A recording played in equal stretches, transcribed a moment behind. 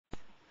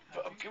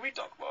can we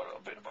talk about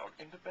a bit about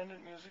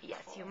independent music? Yes,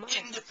 before? you must.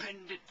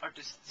 Independent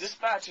artists. This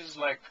patch is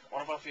like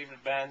one of our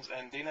favorite bands,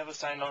 and they never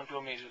signed on to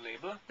a major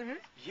label.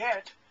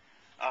 Yet,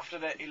 after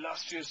their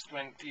illustrious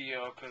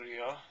 20-year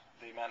career,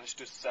 they managed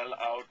to sell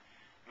out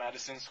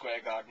Madison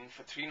Square Garden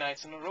for 3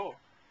 nights in a row.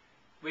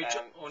 Which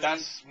And only,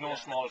 that's no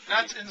small feat.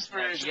 That's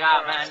inspiration.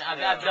 Yeah,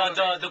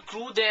 man. The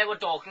crew there were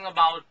talking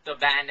about the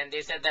band, and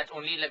they said that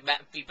only like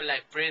people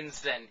like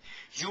Prince and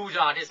huge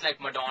artists like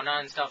Madonna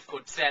and stuff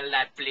could sell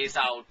that place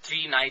out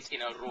 3 nights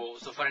in a row.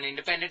 So for an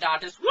independent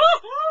artist,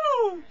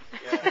 woohoo!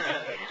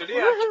 Yeah.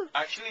 Today,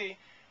 actually,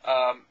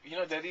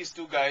 there are these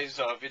two guys,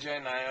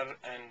 Vijay Nair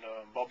and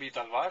Bobby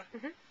Talwar,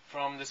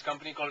 from this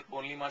company called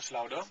Only Much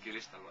Louder.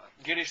 Girish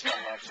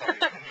Talwar, sorry.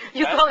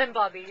 You call him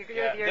Bobby. You're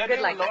They're good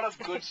doing like a lot that.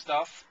 of good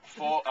stuff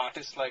for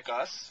artists like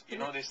us. You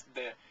know,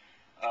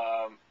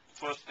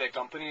 first their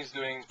company is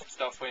doing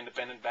stuff for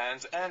independent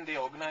bands, and they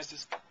organized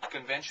this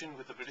convention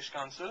with the British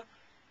Council.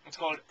 It's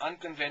called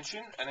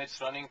Unconvention, and it's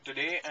running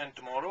today and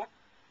tomorrow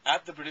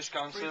at the British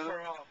Council. Free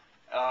for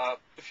all.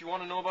 If you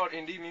want to know about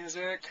indie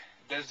music,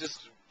 there's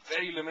just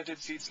very limited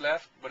seats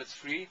left, but it's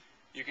free.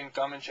 You can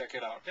come and check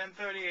it out.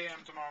 10:30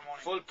 a.m. tomorrow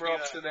morning. Full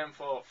props to them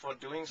for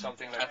doing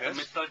something like At the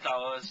this. Mittal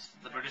Towers,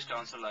 the British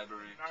Council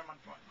Library. Nariman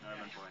Point.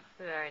 Nariman Point.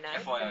 Very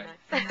nice. FYI.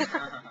 Very nice.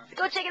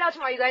 Go check it out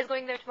tomorrow. You guys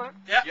going there tomorrow?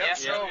 Yeah. Yeah.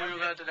 So we were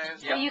there today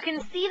as So well. you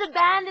can see the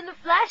band in the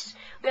flesh.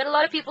 We had a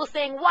lot of people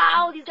saying,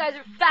 wow, these guys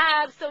are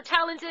fab, so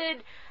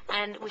talented,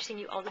 and wishing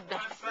you all the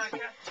best.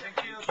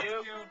 Thank you.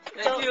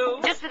 So,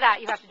 just for that,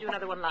 you have to do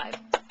another one live.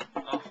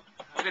 Oh.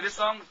 Okay, this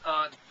song,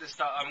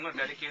 I'm going to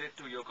dedicate it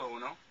to Yoko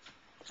Ono.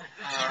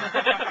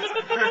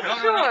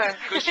 Sure.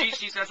 Because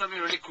she said something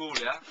really cool,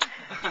 yeah?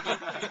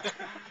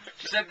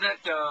 She said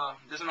that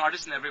there's an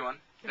artist in everyone,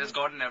 there's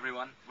God in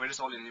everyone, we're just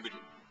all inhibited.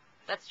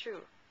 That's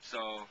true.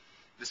 So,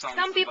 this song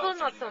Some is people, about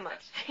not so something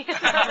like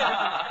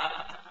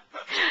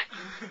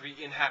much.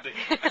 We inhabit.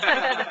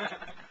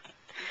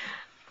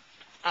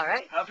 All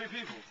right. Happy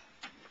people.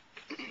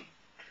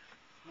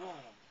 1,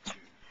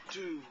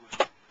 2,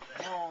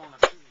 1,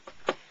 2.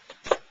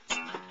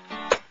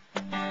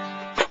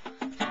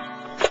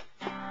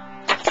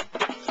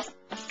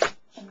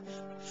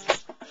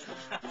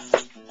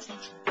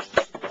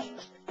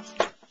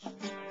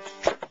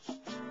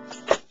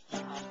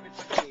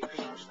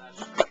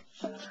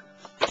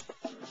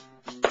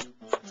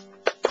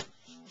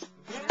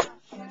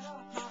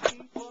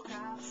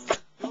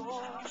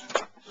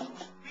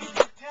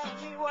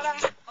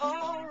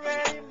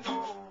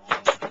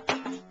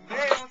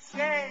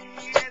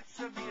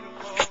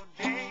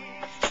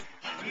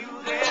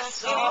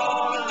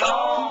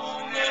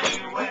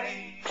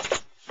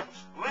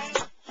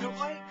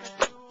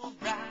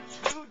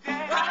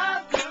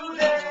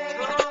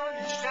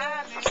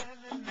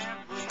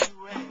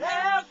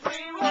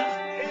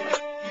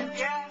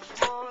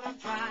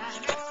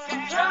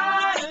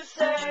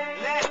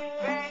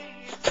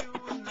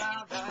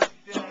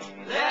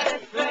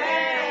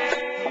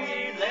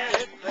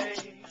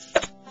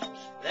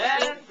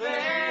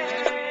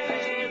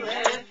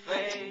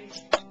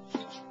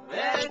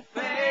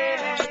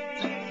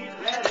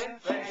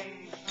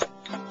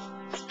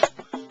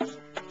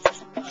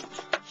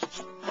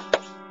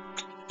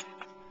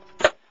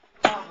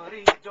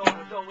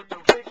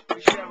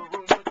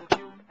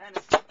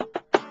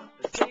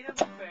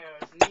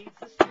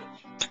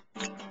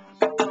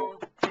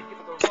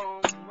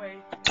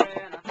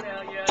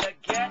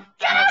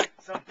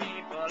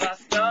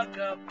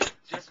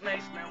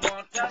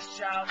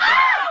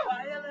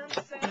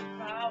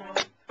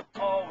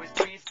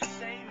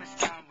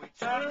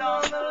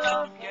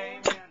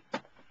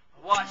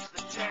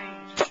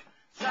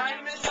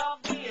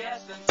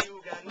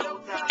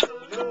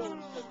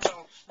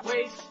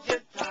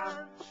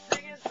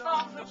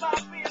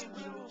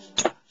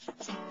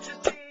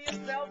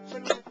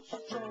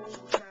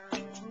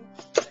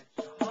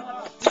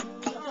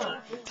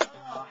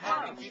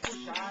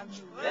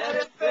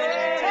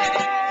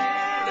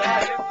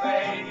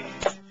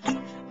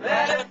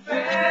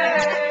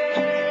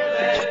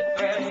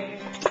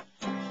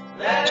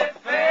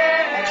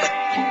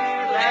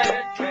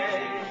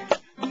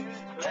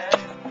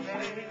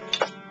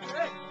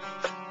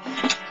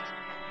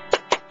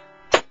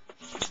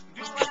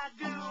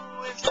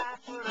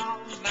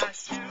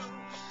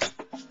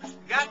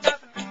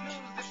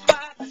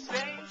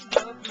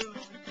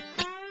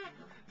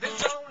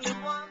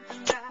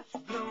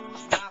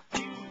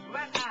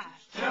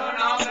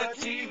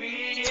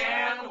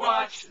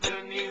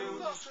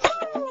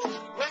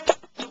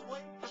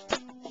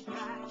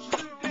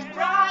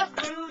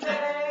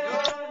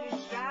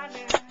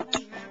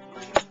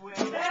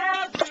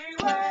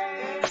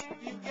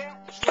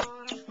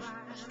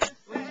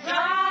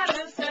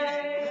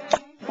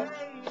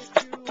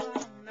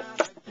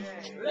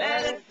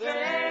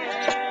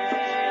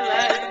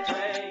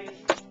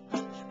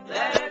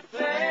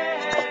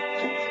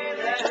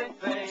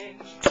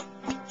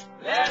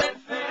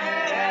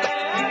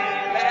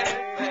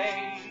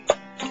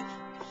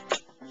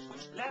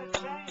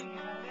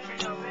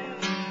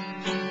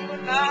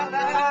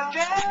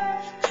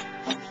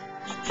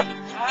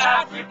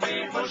 Happy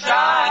people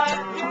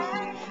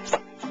shine.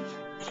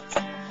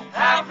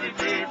 Happy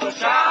people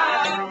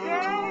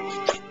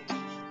shine.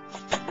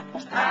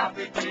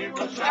 Happy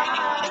people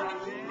shine.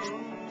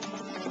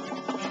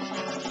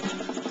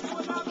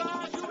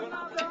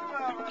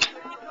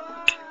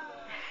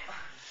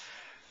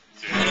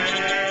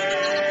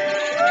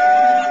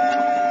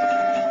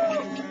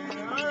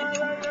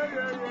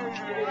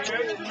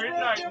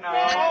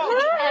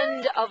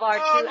 End of our 2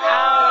 hours.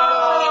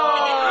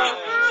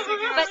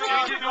 But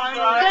does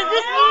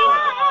this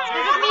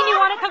mean you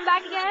want to come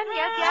back again?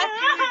 Yes, yes.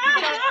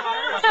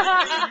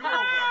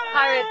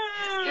 Pirates,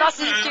 lost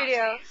in the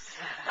studio.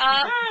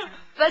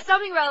 But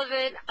something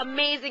relevant,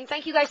 amazing.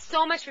 Thank you guys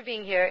so much for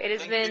being here. It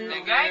has been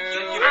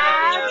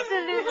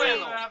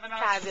absolutely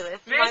fabulous.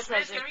 My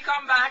pleasure. Can we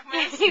come back,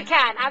 miss? You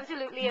can,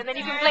 absolutely. And then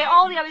you can play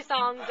all the other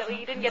songs that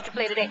we didn't get to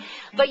play today.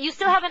 But you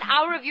still have an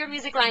hour of your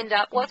music lined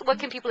up. What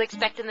can people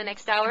expect in the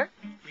next hour?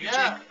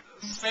 Yeah,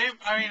 same.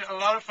 I mean, a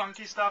lot of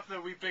funky stuff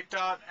that we picked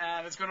out,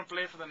 and it's gonna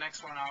play for the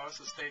next 1 hour.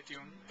 So stay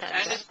tuned.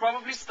 And it's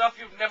probably stuff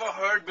you've never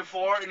heard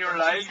before in your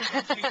life.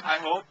 I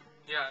hope.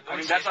 Yeah. I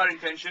mean, that's our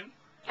intention.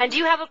 And do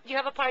you have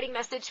a parting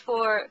message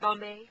for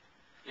Bombay?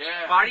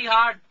 Yeah. Party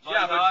hard.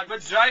 Yeah,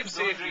 but drive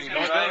safely.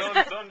 Don't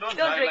Don't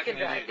drive drink like and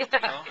an drive. idiot.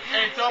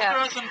 Hey, talk Yeah. to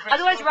us on Facebook.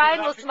 Otherwise, Ryan We'd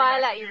will love to smile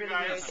connect at you with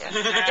really guys.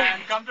 good. Yeah.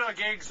 And come to our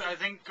gigs. I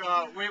think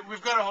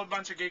we've got a whole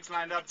bunch of gigs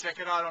lined up. Check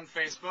it out on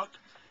Facebook.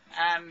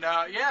 And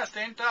yeah,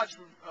 stay in touch.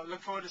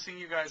 Look forward to seeing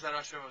you guys at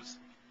our shows.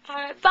 All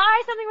right,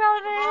 bye, something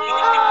relevant.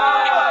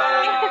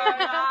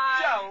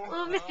 Ciao.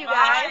 We'll miss you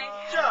guys.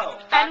 Ciao.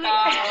 And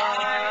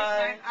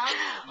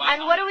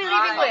and what are we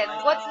leaving with?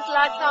 What's this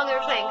last song that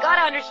we're playing?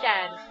 Gotta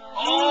understand.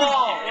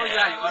 Oh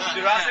yeah,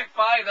 Jurassic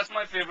 5. That's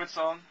my favorite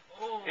song.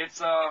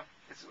 It's a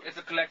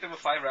collective of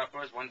 5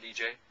 rappers, 1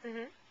 DJ,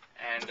 Mhm.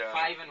 and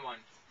 5 and 1.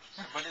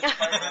 but it's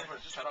 5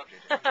 rappers. Just shut up,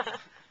 JJ.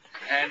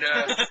 And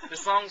the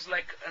song's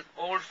like an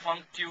old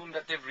funk tune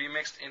that they've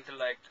remixed into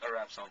like a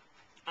rap song.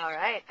 All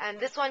right, and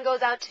this one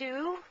goes out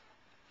to.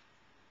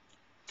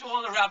 To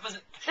all the rappers.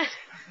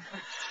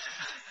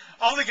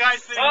 All the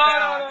guys sitting Oh,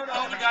 down. no.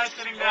 All the guys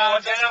sitting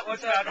down.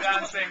 What's that?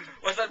 Dancing.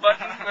 What's that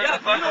button? Yeah,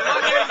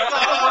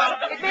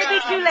 It may be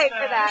too late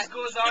for that. This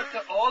goes out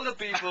to all the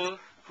people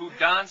who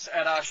dance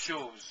at our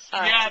shows.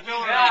 All right. Yeah,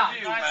 don't Yeah. worry.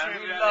 You, Nice man. way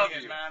of We ending love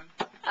it, you. man.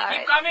 All right.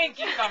 Keep coming,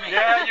 keep coming.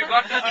 Yeah, you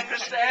got to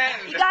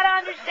understand. You gotta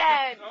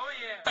understand. Oh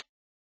yeah.